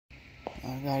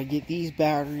I gotta get these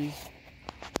batteries,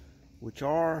 which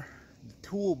are the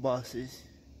tool buses,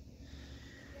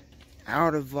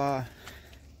 out of the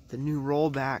new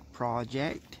rollback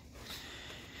project.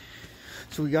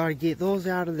 So we gotta get those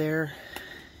out of there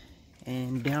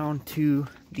and down to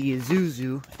the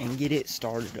Isuzu and get it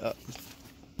started up.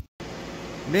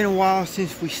 Been a while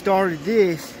since we started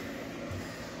this.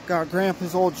 Got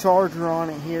Grandpa's old charger on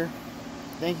it here.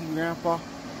 Thank you, Grandpa.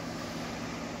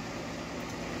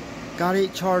 Got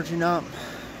it charging up.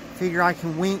 Figure I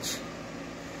can winch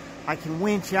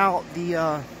out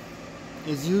the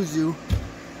Isuzu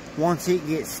once it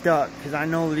gets stuck, because I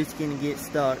know that it's gonna get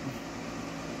stuck.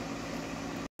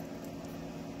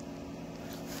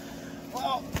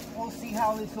 Well, we'll see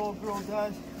how this old girl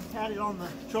does. I've had it on the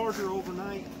charger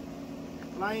overnight,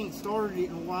 but I ain't started it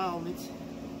in a while, and it's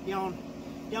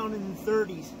down in the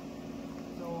 30s.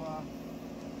 So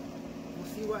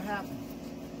we'll see what happens.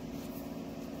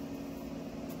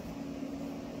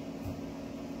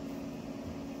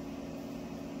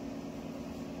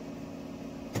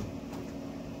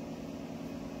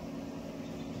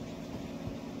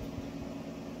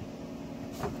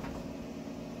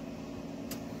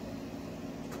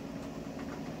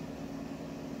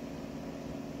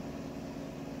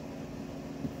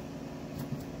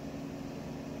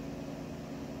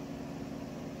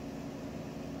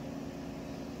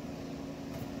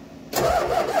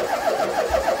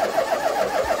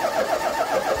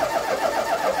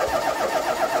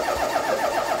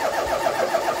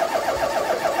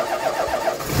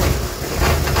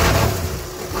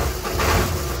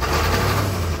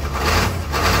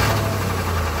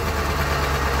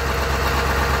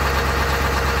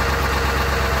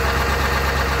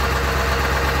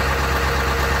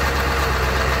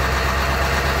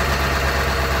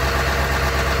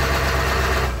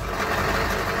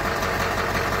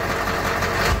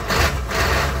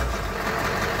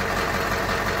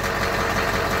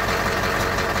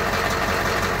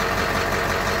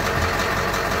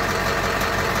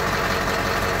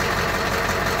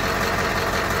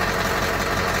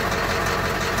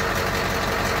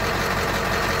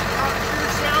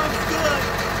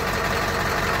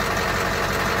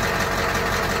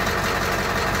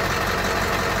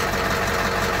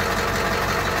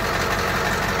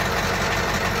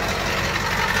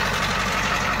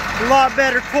 A lot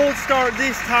better cold start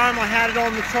this time. I had it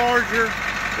on the charger.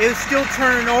 It was still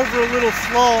turning over a little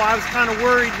slow. I was kind of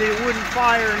worried that it wouldn't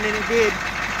fire, and then it did.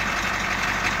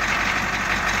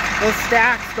 Those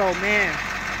stacks though, man,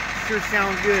 sure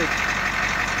sound good.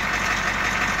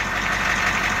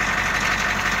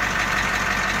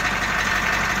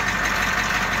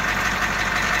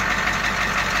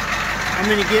 I'm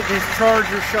gonna get this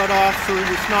charger shut off so that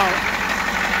it's not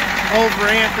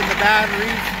overamping the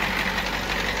batteries.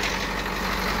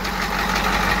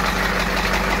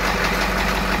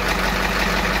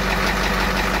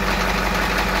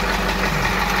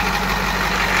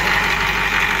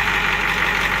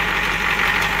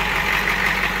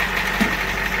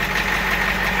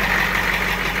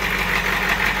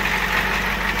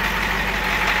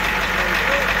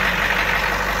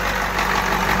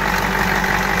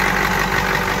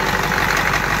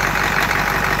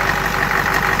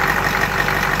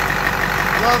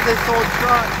 Love this old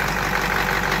truck.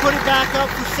 Put it back up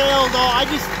for sale though. I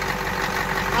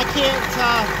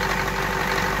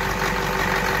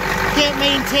can't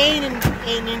maintain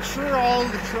and insure all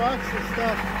the trucks and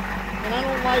stuff, and I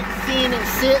don't like seeing it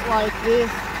sit like this.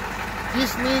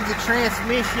 Just needs a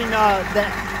transmission, not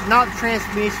the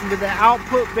transmission, but the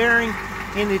output bearing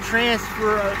and the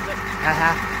transfer.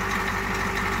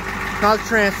 Not the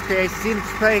transfer case. It's in the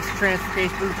space transfer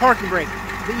case, but the parking brake,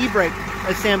 the e-brake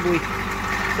assembly.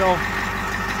 So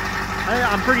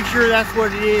I'm pretty sure that's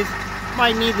what it is.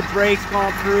 Might need the brakes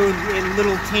gone through and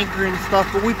little tinkering and stuff,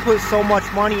 but we put so much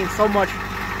money and so much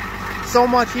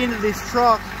into this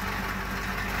truck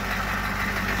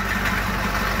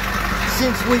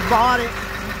since we bought it.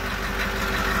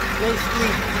 Basically,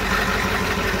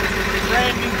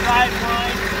 brand new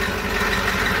driveline,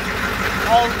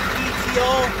 all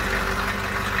PTO.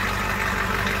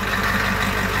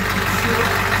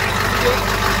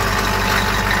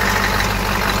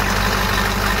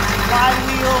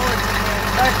 Flywheel and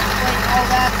electric plate, all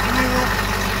that's new.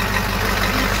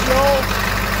 PTO,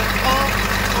 the pump,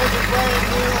 those are brand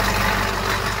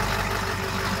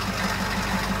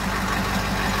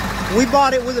new. We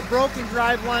bought it with a broken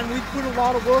driveline. We put a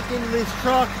lot of work into this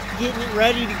truck, getting it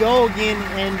ready to go again,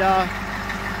 and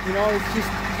you know, it's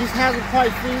just hasn't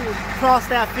quite crossed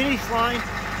that finish line,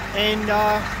 and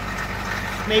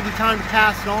maybe time to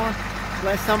pass it on,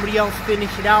 let somebody else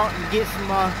finish it out and get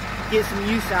some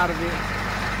use out of it.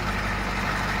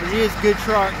 It is a good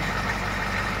truck.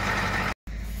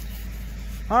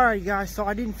 Alright guys, so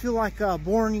I didn't feel like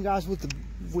boring you guys with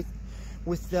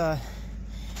the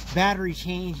battery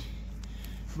change,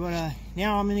 but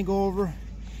now I'm gonna go over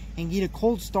and get a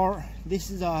cold start. This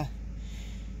is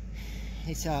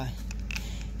it's a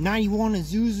 91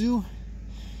 isuzu,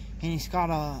 and it's got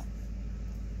a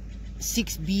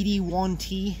 6BD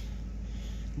 1T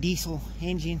diesel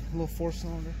engine, a little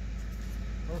 4-cylinder,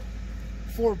 or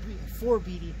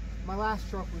 4BD. My last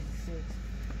truck was a 6.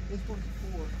 This one's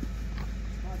a 4.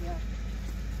 Not bad.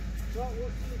 Well, we'll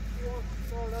see if you want to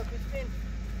start up. It's been,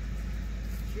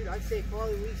 shoot, I'd say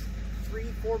probably at least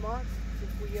 3-4 months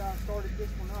since we started this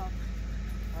one up.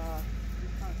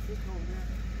 Just kind of sitting over there.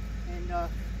 And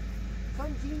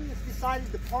some genius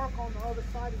decided to park on the other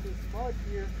side of this mud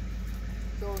here.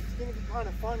 So it's going to be kind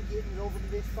of fun getting it over to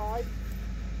this side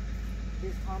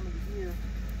this time of the year.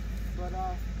 But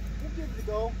we'll give it a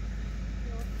go.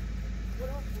 You know, what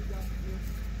else we got to do?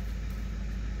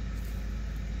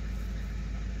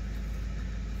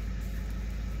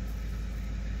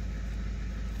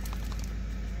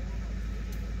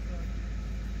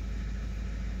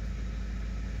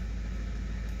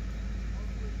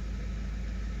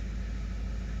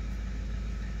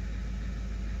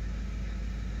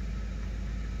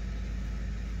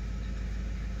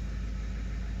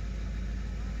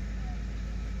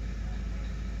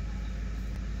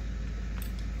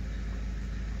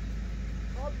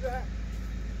 That.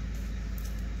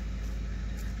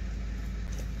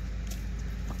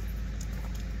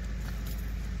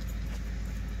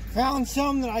 Found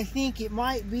some that I think it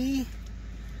might be.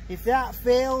 If that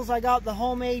fails, I got the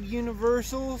homemade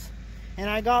universals and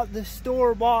I got the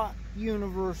store-bought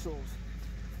universals.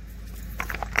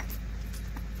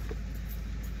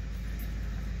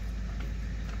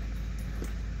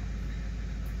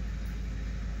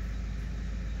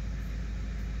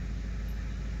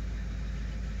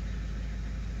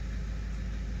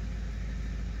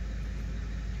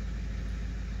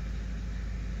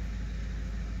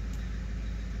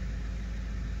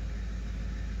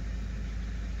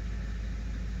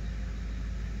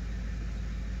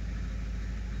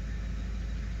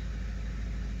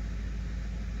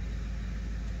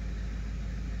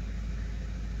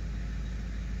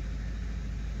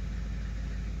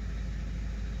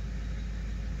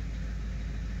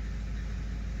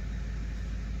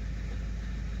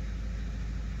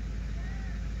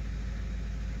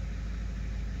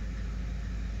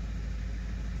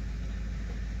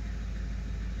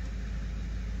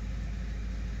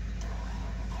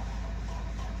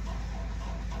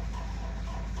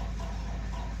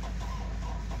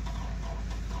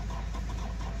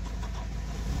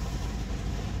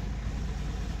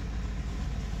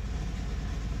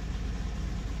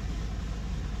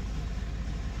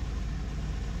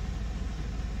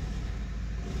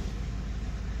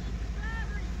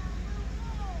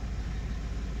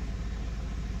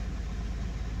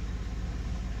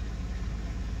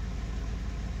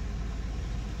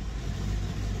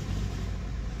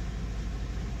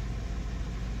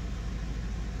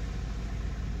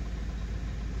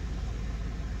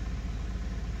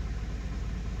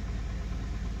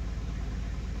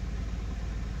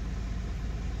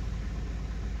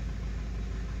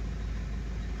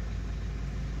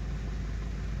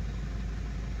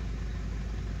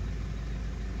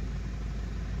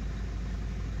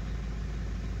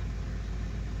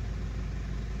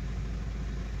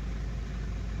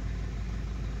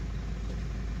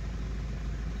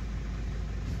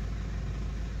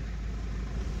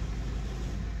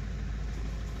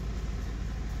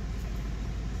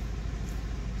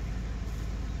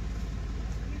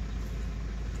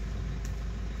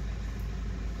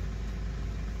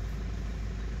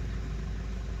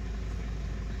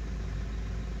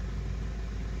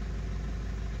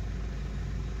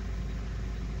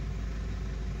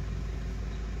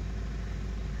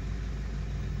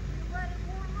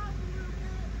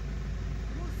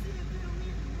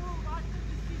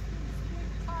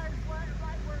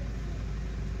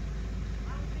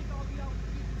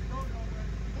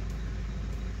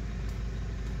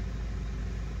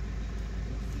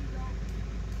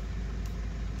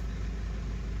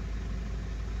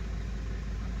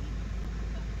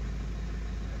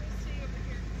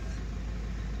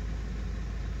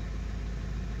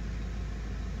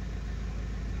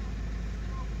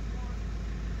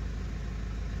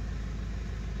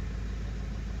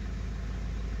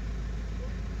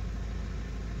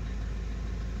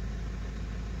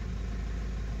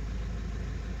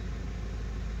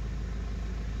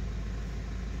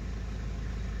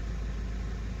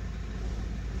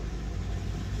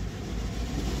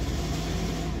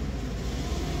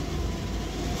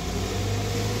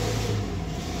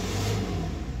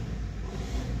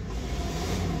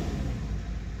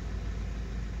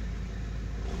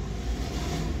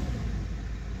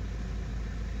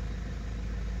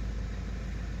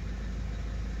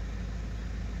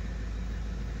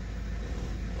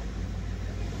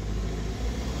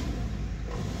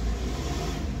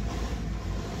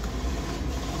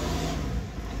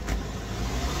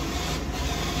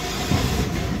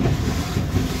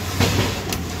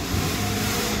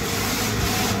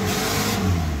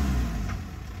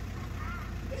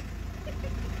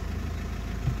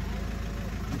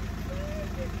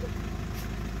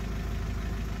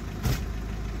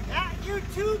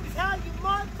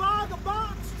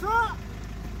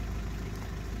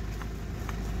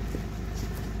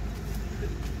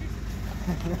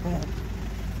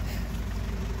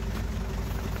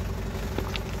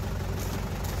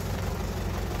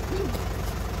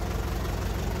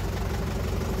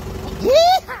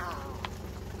 Yeah!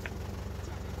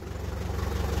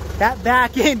 That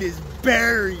back end is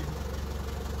buried.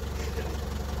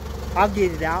 I'll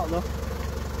get it out though.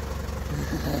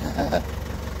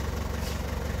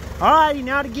 Alrighty,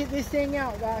 now to get this thing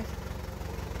out, guys.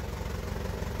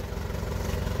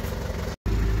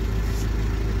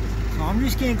 So I'm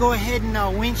just gonna go ahead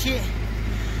and winch it.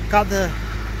 Got the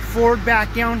Ford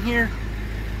back down here.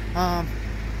 Got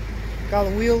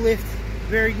the wheel lift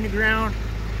buried in the ground.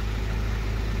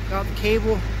 Got the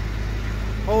cable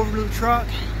over to the truck.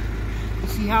 We'll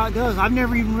see how it does. I've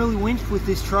never even really winched with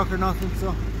this truck or nothing,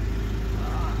 so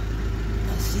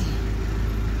let's see.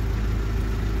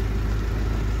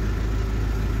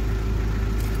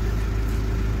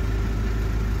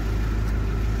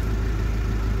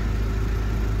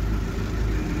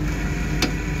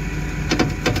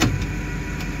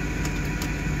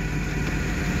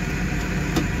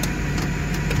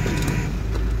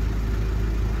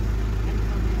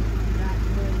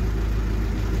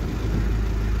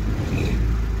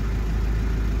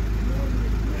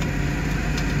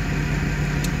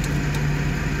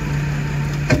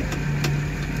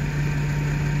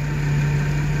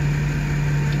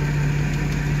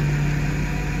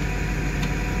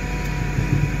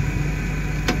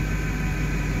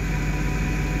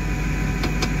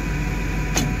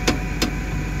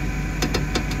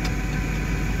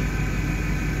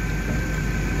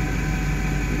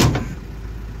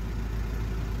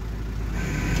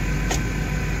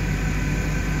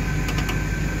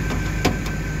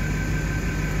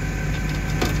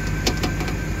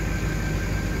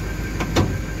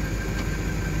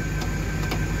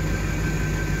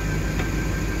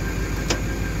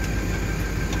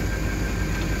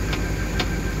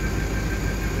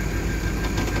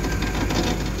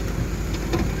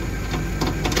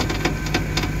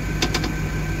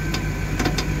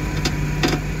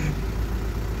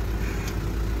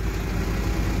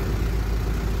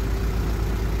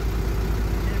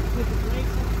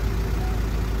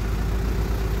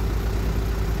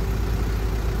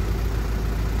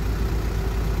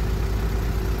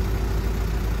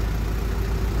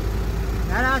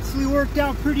 That actually worked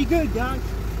out pretty good, guys.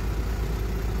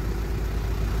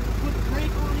 Put the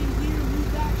brake on in here,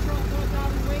 move that truck up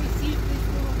out of the way, see if this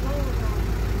will roll or not.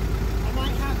 I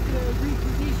might have to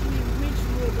reposition and winch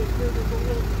a little bit further, but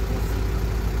we'll see.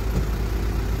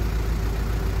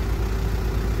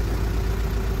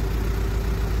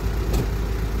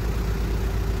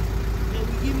 And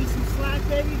we give me some slack,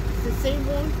 baby. It's the same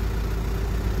one.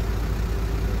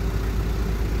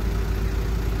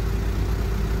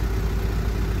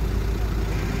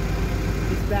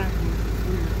 Back.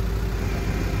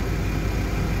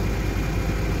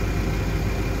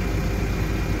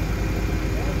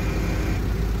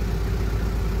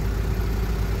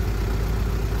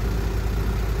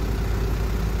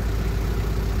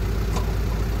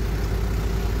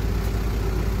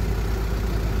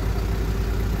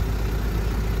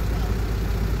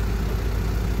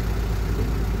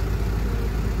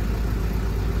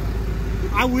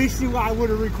 I wish I would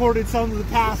have recorded some of the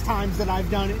past times that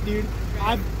I've done it, dude.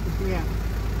 Yeah.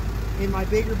 In my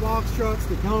bigger box trucks,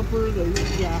 the dumper,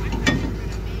 yeah.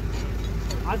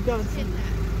 I've done some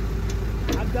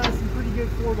pretty good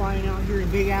 4x out here in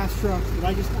big ass trucks, but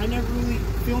I never really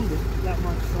filmed it that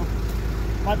much, so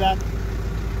my bad.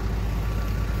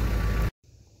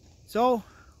 So,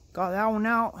 got that one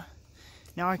out.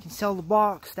 Now I can sell the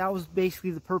box. That was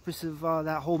basically the purpose of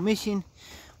that whole mission.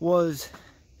 Was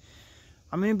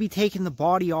I'm going to be taking the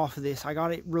body off of this. I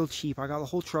got it real cheap. I got the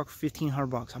whole truck for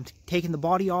 $1,500. I'm taking the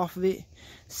body off of it,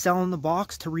 selling the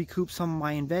box to recoup some of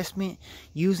my investment,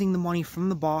 using the money from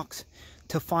the box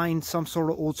to find some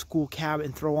sort of old school cab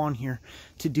and throw on here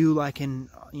to do like an,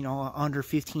 under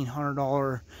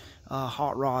 $1,500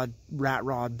 hot rod, rat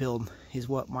rod build is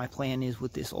what my plan is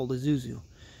with this old Isuzu.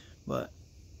 But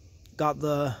got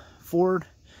the Ford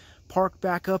parked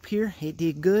back up here. It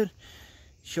did good.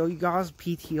 Show you guys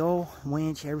PTO,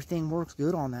 winch, everything works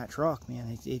good on that truck,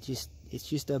 man. It's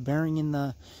just a bearing in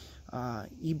the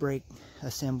e-brake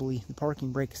assembly, the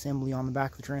parking brake assembly on the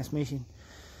back of the transmission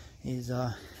is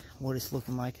what it's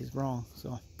looking like is wrong.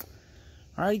 So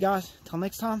alrighty guys, till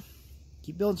next time,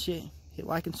 keep building shit, hit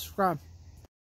like and subscribe.